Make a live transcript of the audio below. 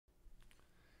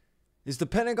Is the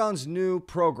Pentagon's new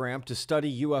program to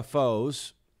study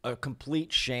UFOs a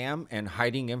complete sham and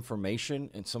hiding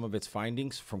information in some of its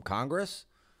findings from Congress?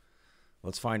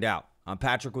 Let's find out. I'm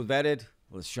Patrick with Vetted.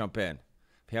 Let's jump in.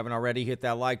 If you haven't already, hit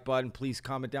that like button. Please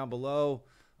comment down below.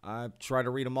 I try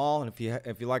to read them all. And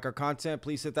if you like our content,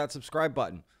 please hit that subscribe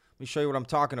button. Let me show you what I'm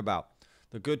talking about.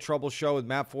 The Good Trouble Show with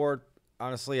Matt Ford.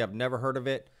 Honestly, I've never heard of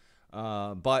it.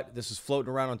 But this is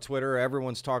floating around on Twitter.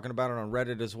 Everyone's talking about it on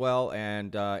Reddit as well.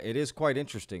 And it is quite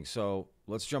interesting. So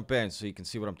let's jump in so you can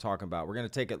see what I'm talking about. We're going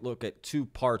to take a look at two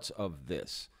parts of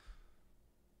this.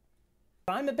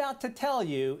 What I'm about to tell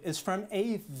you is from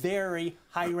a very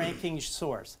high-ranking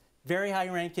source. Very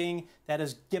high-ranking that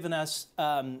has given us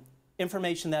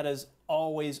information that has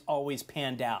always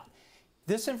panned out.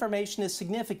 This information is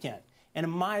significant. And in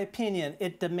my opinion,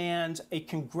 it demands a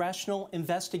congressional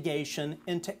investigation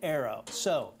into AARO.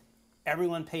 So,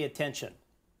 everyone pay attention.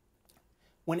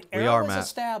 When AARO was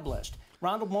established,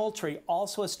 Ronald Moultrie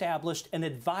also established an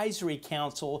advisory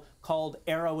council called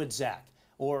AARO Exec,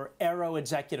 or AARO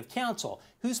Executive Council,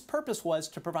 whose purpose was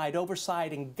to provide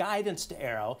oversight and guidance to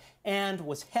AARO, and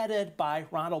was headed by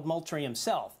Ronald Moultrie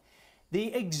himself.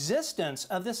 The existence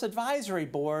of this advisory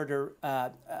board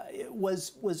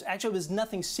was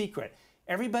nothing secret.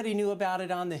 Everybody knew about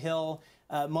it on the Hill.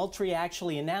 Moultrie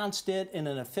actually announced it in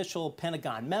an official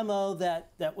Pentagon memo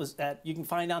that you can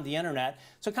find on the internet.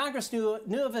 So Congress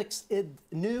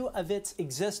knew of its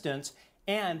existence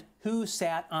and who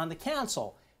sat on the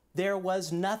council. There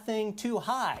was nothing to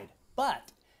hide,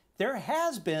 but there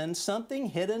has been something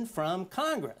hidden from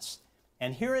Congress,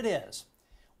 and here it is.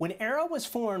 When AARO was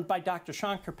formed by Dr.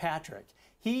 Sean Kirkpatrick,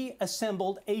 he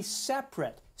assembled a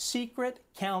separate secret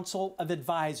council of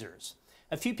advisors.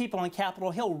 A few people on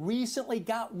Capitol Hill recently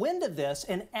got wind of this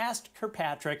and asked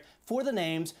Kirkpatrick for the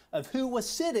names of who was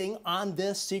sitting on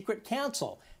this secret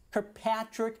council.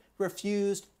 Kirkpatrick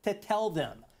refused to tell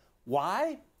them.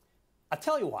 Why? I'll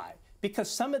tell you why.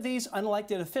 Because some of these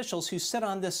unelected officials who sit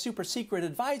on this super secret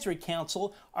advisory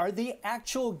council are the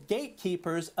actual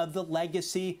gatekeepers of the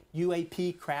legacy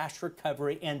UAP crash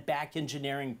recovery and back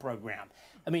engineering program.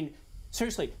 I mean,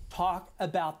 seriously, talk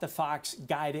about the fox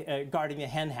guarding the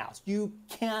hen house. You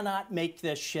cannot make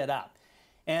this shit up.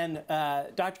 And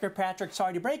Dr. Kirkpatrick,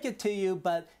 sorry to break it to you,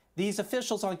 but these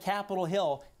officials on Capitol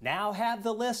Hill now have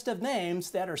the list of names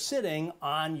that are sitting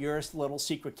on your little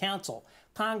secret council.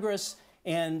 Congress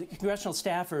and congressional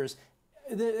staffers,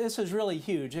 this is really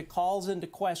huge. It calls into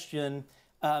question,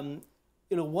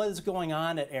 what is going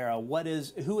on at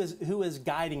AARO? Who is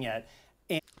guiding it?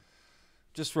 And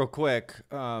just real quick,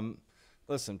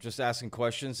 listen, just asking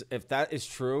questions. If that is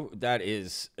true, that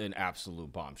is an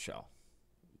absolute bombshell.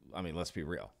 I mean, let's be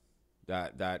real.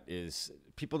 That is,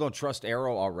 people don't trust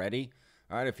AARO already.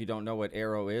 All right, if you don't know what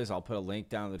AARO is, I'll put a link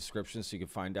down in the description so you can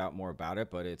find out more about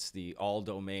it. But it's the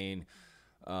all-domain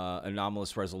Anomaly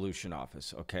Resolution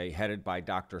Office, okay, headed by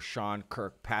Dr. Sean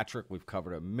Kirkpatrick. We've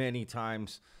covered it many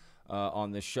times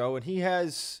on this show, and he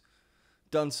has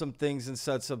done some things and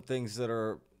said some things that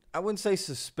are, I wouldn't say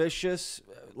suspicious,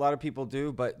 a lot of people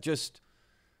do, but just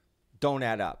don't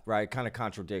add up, right? Kind of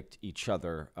contradict each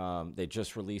other. They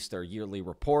just released their yearly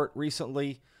report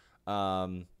recently,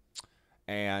 and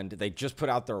they just put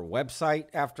out their website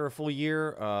after a full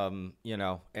year, and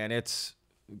it's,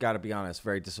 got to be honest,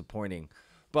 very disappointing.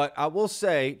 But I will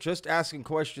say, just asking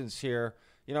questions here,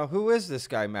 who is this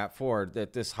guy, Matt Ford,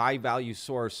 that this high-value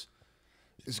source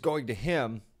is going to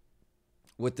him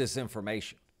with this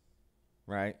information,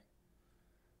 right?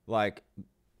 Like,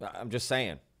 I'm just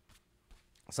saying.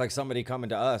 It's like somebody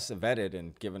coming to us, vetted,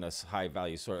 and giving us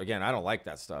high-value source. Again, I don't like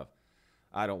that stuff.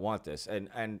 I don't want this.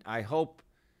 And I hope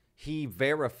he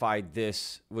verified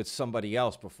this with somebody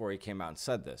else before he came out and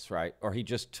said this, right? Or he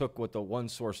just took what the one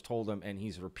source told him and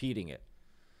he's repeating it,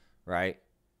 right?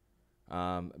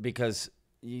 Because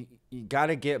you got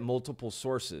to get multiple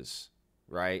sources,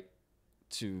 right,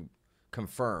 to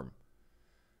confirm,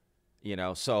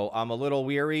 So I'm a little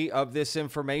weary of this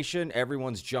information.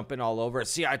 Everyone's jumping all over it.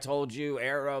 See, I told you,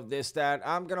 AARO, this, that.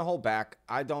 I'm going to hold back.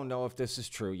 I don't know if this is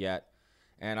true yet,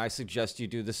 and I suggest you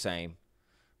do the same,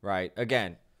 right?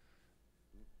 Again,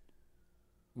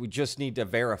 we just need to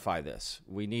verify this.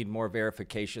 We need more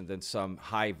verification than some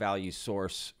high-value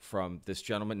source from this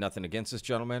gentleman. Nothing against this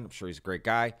gentleman. I'm sure he's a great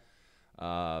guy.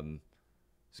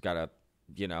 He's got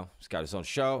he's got his own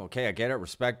show. Okay, I get it.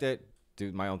 Respect it.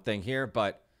 Do my own thing here.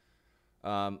 But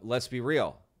let's be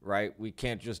real, right? We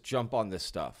can't just jump on this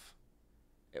stuff.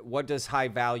 What does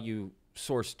high-value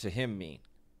source to him mean?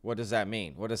 What does that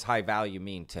mean? What does high-value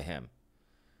mean to him?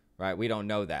 Right? We don't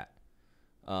know that.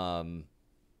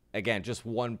 Again, just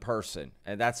one person.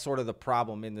 And that's sort of the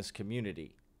problem in this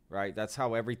community, right? That's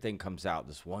how everything comes out.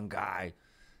 This one guy.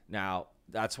 Now,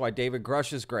 that's why David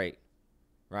Grush is great,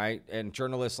 right? And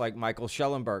journalists like Michael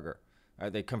Schellenberger,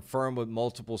 right? They confirm with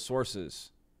multiple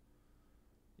sources,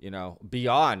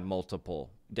 beyond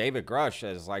multiple. David Grush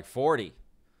has like 40.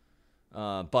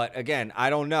 But again, I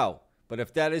don't know. But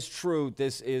if that is true,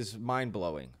 this is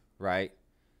mind-blowing, right?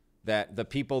 That the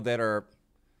people that are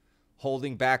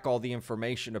holding back all the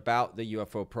information about the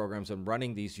UFO programs and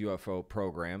running these UFO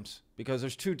programs, because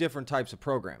there's two different types of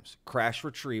programs, crash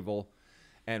retrieval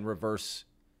and reverse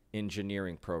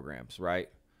engineering programs, right?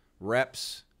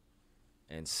 REPs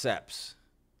and SEPs.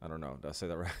 I don't know. Did I say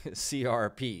that right?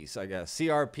 CRPs, I guess.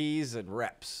 CRPs and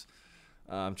REPs.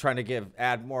 I'm trying to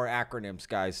add more acronyms,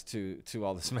 guys, to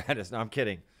all this madness. No, I'm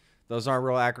kidding. Those aren't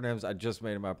real acronyms. I just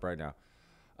made them up right now.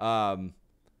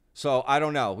 So I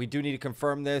don't know. We do need to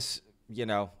confirm this.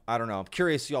 I don't know. I'm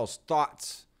curious y'all's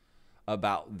thoughts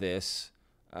about this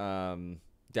down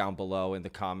below in the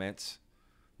comments.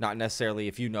 Not necessarily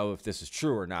if you know if this is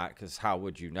true or not, because how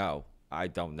would you know? I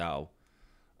don't know.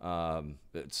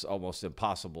 It's almost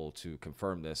impossible to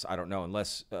confirm this. I don't know,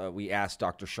 unless we ask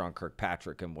Dr. Sean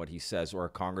Kirkpatrick and what he says, or a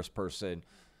congressperson,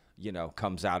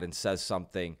 comes out and says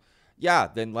something. Yeah,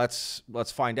 then let's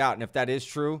find out. And if that is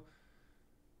true,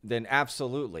 then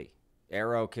absolutely,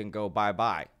 AARO can go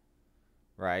bye-bye,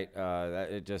 right?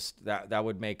 That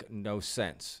would make no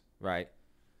sense, right?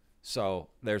 So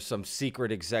there's some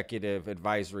secret executive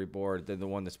advisory board, then the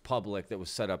one that's public that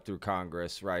was set up through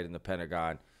Congress, right, in the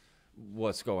Pentagon.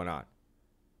 What's going on?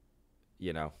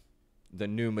 The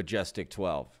new Majestic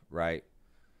 12, right?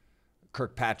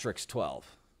 Kirkpatrick's 12,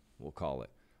 we'll call it.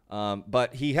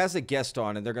 But he has a guest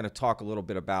on, and they're going to talk a little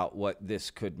bit about what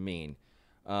this could mean.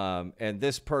 And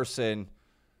this person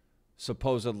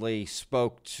supposedly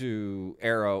spoke to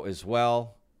AARO as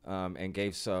well, and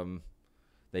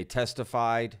they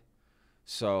testified.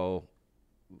 So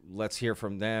let's hear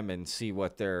from them and see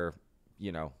what they're,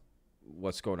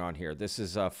 what's going on here. This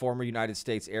is former United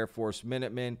States Air Force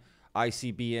Minuteman,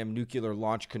 ICBM Nuclear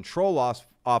Launch Control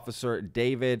Officer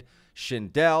David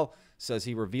Schindel says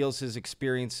he reveals his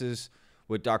experiences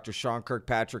with Dr. Sean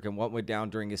Kirkpatrick and what went down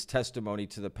during his testimony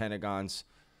to the Pentagon's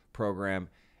program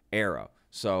AARO.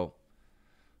 So,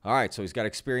 all right, so he's got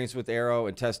experience with AARO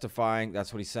and testifying.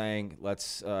 That's what he's saying.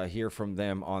 Let's hear from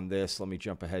them on this. Let me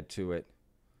jump ahead to it.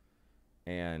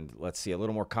 And let's see a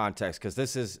little more context, because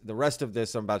the rest of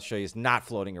this I'm about to show you is not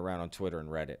floating around on Twitter and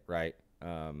Reddit, right?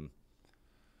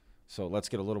 So let's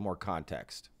get a little more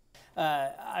context.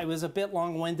 I was a bit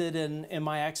long-winded in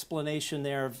my explanation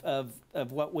there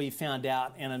of what we found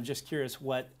out, and I'm just curious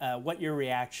what your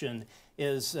reaction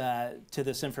is to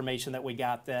this information that we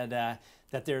got, that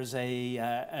there's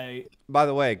a... By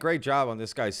the way, great job on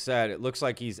this guy's set. It looks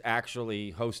like he's actually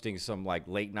hosting some like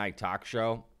late-night talk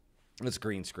show. It's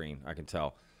green screen, I can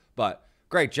tell. But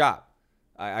great job.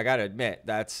 I got to admit,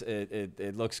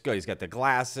 it looks good. He's got the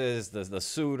glasses, the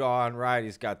suit on, right?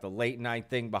 He's got the late night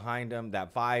thing behind him,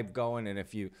 that vibe going. And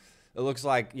it looks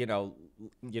like,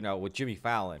 with Jimmy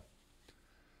Fallon,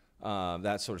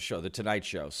 that sort of show, the Tonight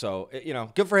Show. So,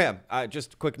 good for him.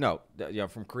 Just a quick note,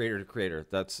 from creator to creator,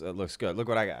 it looks good. Look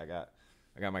what I got.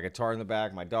 I got my guitar in the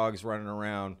back. My dog's running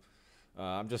around.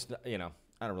 I'm just, I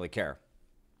don't really care.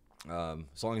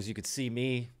 As long as you could see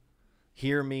me,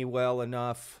 hear me well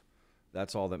enough,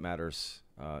 that's all that matters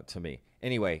to me.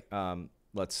 Anyway,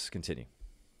 let's continue.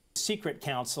 Secret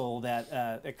council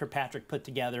that Kirkpatrick put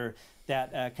together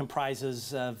that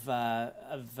comprises of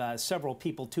several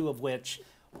people, two of which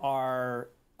were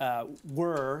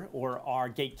or are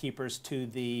gatekeepers to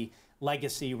the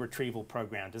legacy retrieval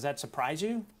program. Does that surprise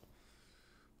you?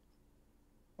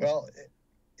 Well,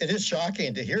 it is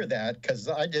shocking to hear that, because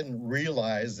I didn't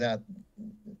realize that,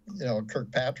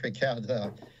 Kirkpatrick had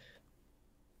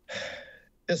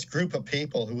this group of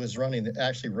people who was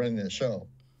actually running the show.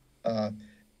 I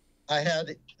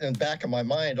had in the back of my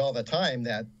mind all the time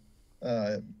that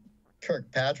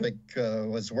Kirkpatrick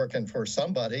was working for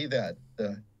somebody that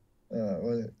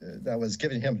was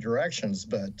giving him directions,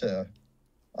 but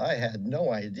I had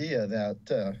no idea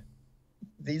that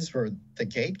these were the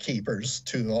gatekeepers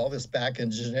to all this back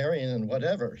engineering and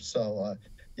whatever. So,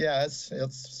 yeah, it's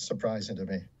surprising to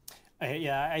me.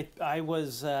 Yeah, I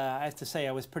have to say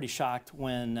I was pretty shocked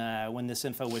when this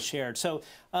info was shared. So,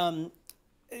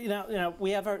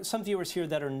 we have some viewers here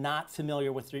that are not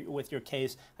familiar with your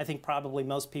case. I think probably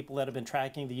most people that have been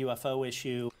tracking the UFO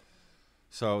issue.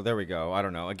 So there we go. I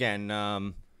don't know.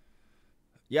 Again,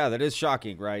 yeah, that is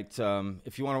shocking, right?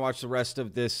 If you want to watch the rest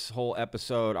of this whole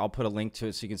episode, I'll put a link to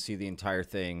it so you can see the entire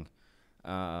thing.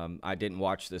 I didn't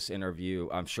watch this interview.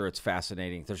 I'm sure it's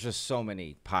fascinating. There's just so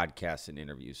many podcasts and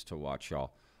interviews to watch,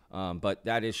 y'all. But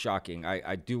that is shocking.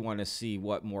 I do want to see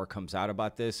what more comes out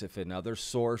about this, if another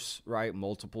source, right,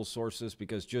 multiple sources,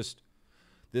 because just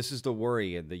this is the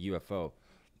worry in the UFO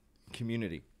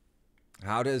community.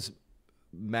 How does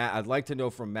Matt, I'd like to know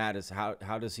from Matt, is how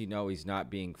does he know he's not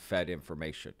being fed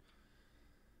information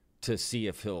to see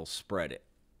if he'll spread it,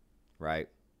 right?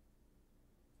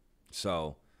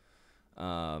 So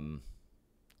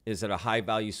is it a high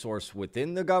value source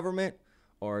within the government,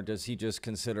 or does he just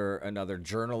consider another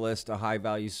journalist a high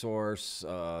value source,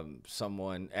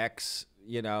 someone ex,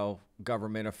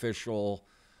 government official?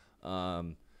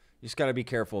 You just got to be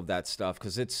careful of that stuff,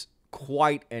 because it's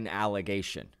quite an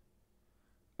allegation.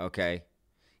 Okay.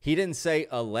 He didn't say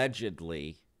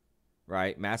allegedly,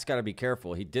 right? Matt's got to be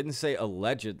careful. He didn't say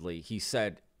allegedly. He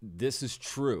said, this is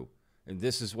true and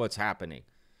this is what's happening.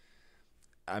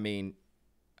 I mean,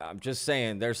 I'm just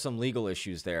saying there's some legal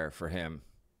issues there for him.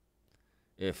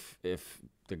 If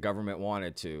the government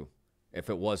wanted to, if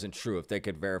it wasn't true, if they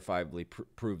could verifiably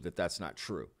prove that that's not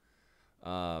true.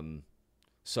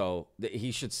 So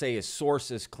he should say his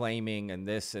source is claiming and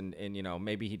this, and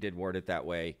maybe he did word it that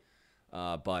way.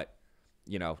 But,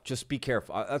 just be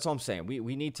careful. That's all I'm saying.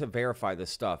 We need to verify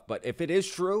this stuff. But if it is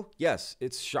true, yes,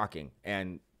 it's shocking.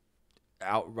 And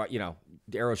outright,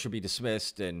 AARO should be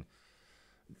dismissed, and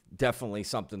definitely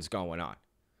something's going on.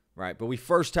 Right. But we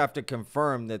first have to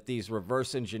confirm that these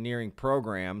reverse engineering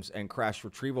programs and crash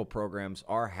retrieval programs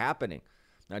are happening.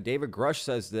 Now, David Grush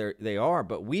says they are,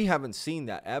 but we haven't seen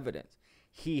that evidence.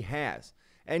 He has.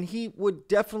 And he would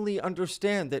definitely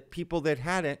understand that people that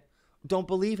hadn't don't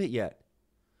believe it yet.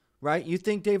 Right? You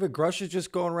think David Grush is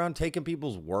just going around taking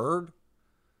people's word?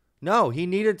 No, he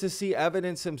needed to see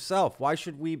evidence himself. Why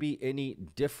should we be any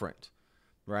different?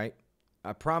 Right?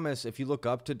 I promise, if you look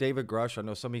up to David Grush, I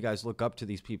know some of you guys look up to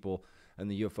these people in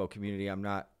the UFO community. I'm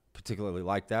not particularly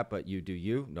like that, but you do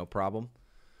you, no problem.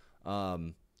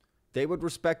 They would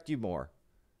respect you more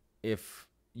if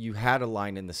you had a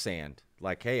line in the sand.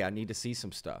 Like, hey, I need to see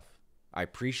some stuff. I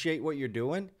appreciate what you're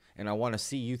doing, and I want to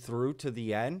see you through to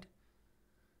the end,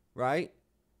 right?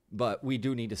 But we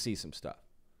do need to see some stuff.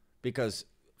 Because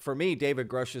for me, David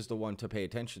Grush is the one to pay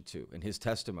attention to in his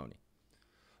testimony.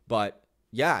 But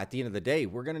yeah, at the end of the day,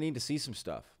 we're going to need to see some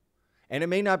stuff. And it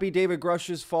may not be David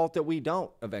Grush's fault that we don't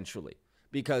eventually,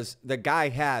 because the guy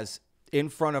has in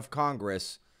front of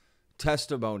Congress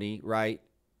testimony, right,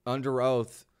 under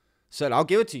oath, said, I'll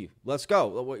give it to you. Let's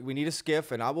go. We need a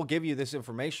skiff, and I will give you this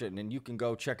information, and you can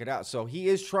go check it out. So he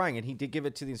is trying, and he did give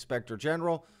it to the Inspector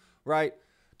General, right,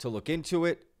 to look into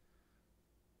it.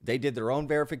 They did their own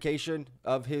verification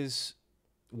of his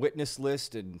witness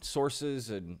list and sources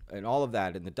and all of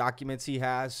that and the documents he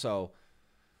has. So,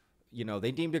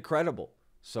 they deemed it credible.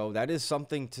 So that is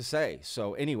something to say.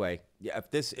 So anyway, yeah, if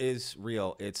this is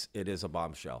real, it is a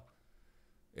bombshell.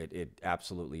 It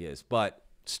absolutely is. But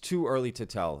it's too early to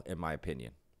tell, in my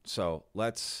opinion. So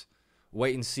let's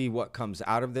wait and see what comes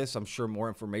out of this. I'm sure more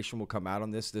information will come out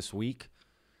on this week.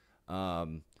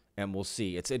 And we'll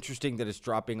see. It's interesting that it's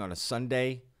dropping on a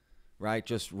Sunday, right?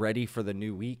 Just ready for the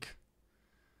new week.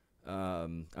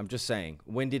 I'm just saying,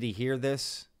 when did he hear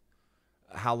this?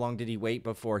 How long did he wait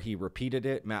before he repeated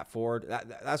it? Matt Ford.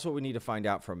 That's what we need to find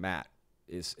out from Matt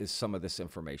is some of this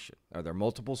information. Are there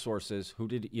multiple sources? Who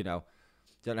did,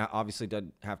 obviously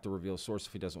doesn't have to reveal source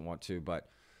if he doesn't want to, but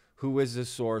who is this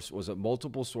source? Was it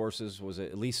multiple sources? Was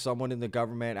it at least someone in the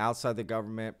government, outside the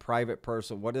government, private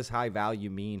person? What does high value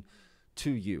mean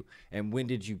to you? And when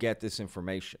did you get this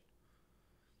information?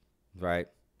 Right?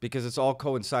 Because it's all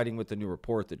coinciding with the new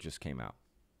report that just came out.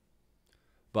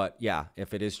 But yeah,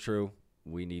 if it is true,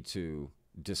 we need to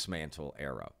dismantle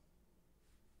AARO.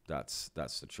 That's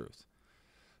the truth.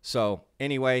 So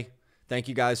anyway, thank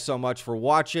you guys so much for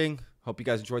watching. Hope you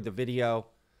guys enjoyed the video.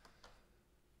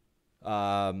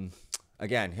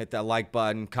 Again, hit that like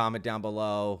button, comment down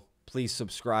below. Please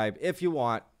subscribe if you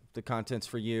want. The content's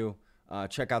for you.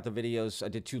 Check out the videos. I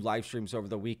did 2 live streams over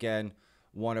the weekend.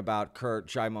 One about Kurt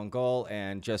Jai-Mongol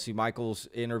and Jesse Michaels'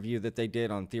 interview that they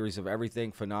did on Theories of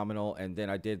Everything. Phenomenal. And then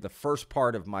I did the first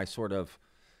part of my sort of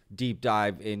deep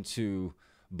dive into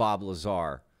Bob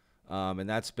Lazar. And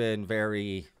that's been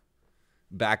very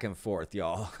back and forth,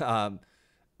 y'all.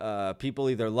 People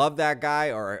either love that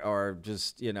guy or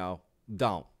just,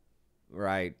 don't.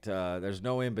 Right? There's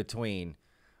no in between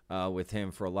with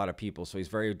him for a lot of people. So he's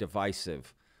very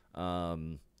divisive.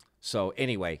 So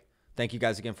anyway, thank you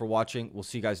guys again for watching. We'll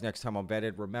see you guys next time on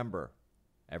Vetted. Remember,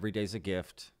 every day's a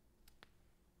gift.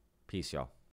 Peace, y'all.